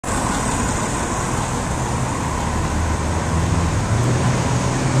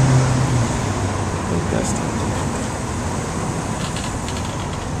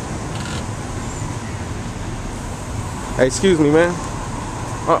Hey, excuse me, man.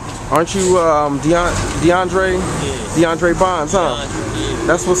 Aren't you DeAndre? Yeah. DeAndre Bonds, huh? DeAndre, yeah.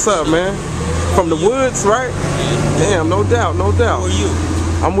 That's what's up, man. From the woods, right? Yeah. Damn, no doubt, no doubt. Who are you?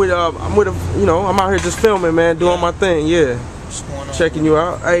 I'm with you know, I'm out here just filming, man, doing my thing, yeah. What's going on? Checking you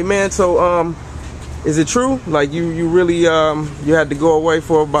out. Hey, man, so is it true? Like you really you had to go away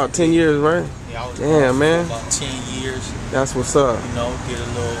for about 10 years, right? Yeah, I was damn, man. For about 10 years. That's what's up. You know, did a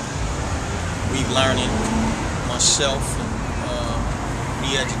little relearning myself and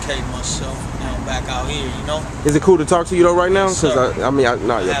re-educating myself. Now I'm back out here, you know. Is it cool to talk to you though right now? Yes, Because sir. I mean,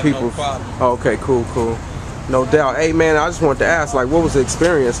 not your have people. no problem. Oh, okay, cool. No doubt. Hey, man, I just wanted to ask, like, what was the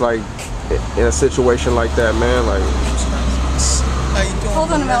experience like in a situation like that, man? Like, how you doing?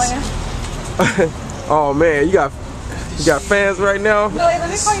 Hold on a minute. oh man, you got fans right now? Billy, let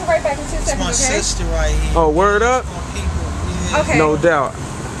me call you right back in 2 seconds, It's my okay? sister right here. Oh, word up? My people. Yeah. Okay. No doubt.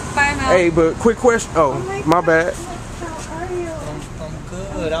 Bye, Mel. Hey, but quick question. Oh, my bad. How are you? I'm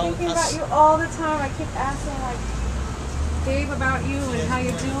good. I'm thinking about you all the time. I keep asking, like, Dave about you and how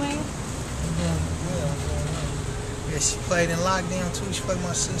you're doing. Yeah, she played in lockdown too. She played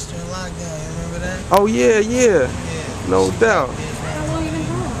my sister in lockdown. You remember that? Oh yeah. Yeah. No doubt. How long you been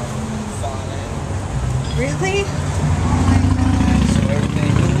home? 5 Really? So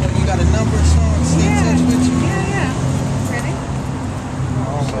everything good. You got a number or something? Stay in touch with you? Yeah. Ready?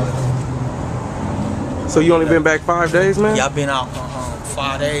 So you only been back 5 days, man? Yeah, I've been out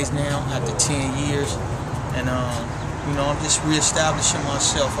 5 days now after 10 years, and you know, I'm just reestablishing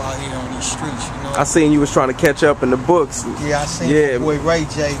myself out here on these streets. You know. I seen you was trying to catch up in the books. Yeah, I seen my boy Ray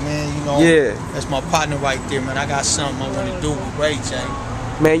J, man. You know. Yeah. That's my partner right there, man. I got something I want to do with Ray J.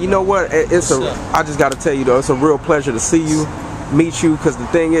 Man, you know what? I just got to tell you though, it's a real pleasure to see you, meet you. Because the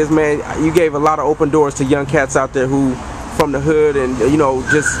thing is, man, you gave a lot of open doors to young cats out there who from the hood and you know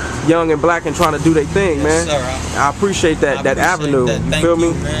just young and black and trying to do their thing, man. Sir, I appreciate that avenue. That. You Thank feel me?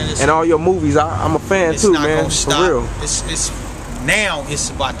 you, man. And all your movies, I'm a fan too, not man. Gonna stop. For real. It's now. It's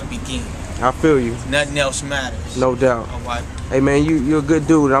about to begin. I feel you. Nothing else matters. No doubt. All right. Hey man, you're a good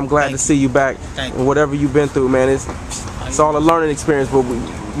dude, and I'm glad to see you back. Thank and whatever you've been through, man, it's all a learning experience. But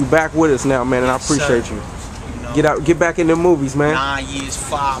you back with us now, man, and I appreciate you. Get back in the movies, man. 9 years,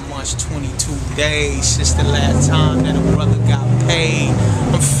 5 months, 22 days since the last time that a brother got paid.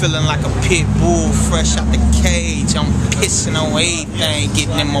 I'm feeling like a pit bull fresh out the cage. I'm pissing on everything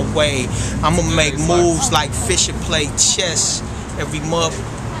getting in my way. I'ma make moves like Fisher played chess. Every mother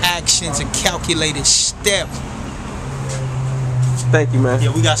action's a calculated step. Thank you, man.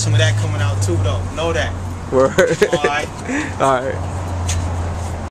 Yeah, we got some of that coming out too, though. Know that. Word. All right. All right.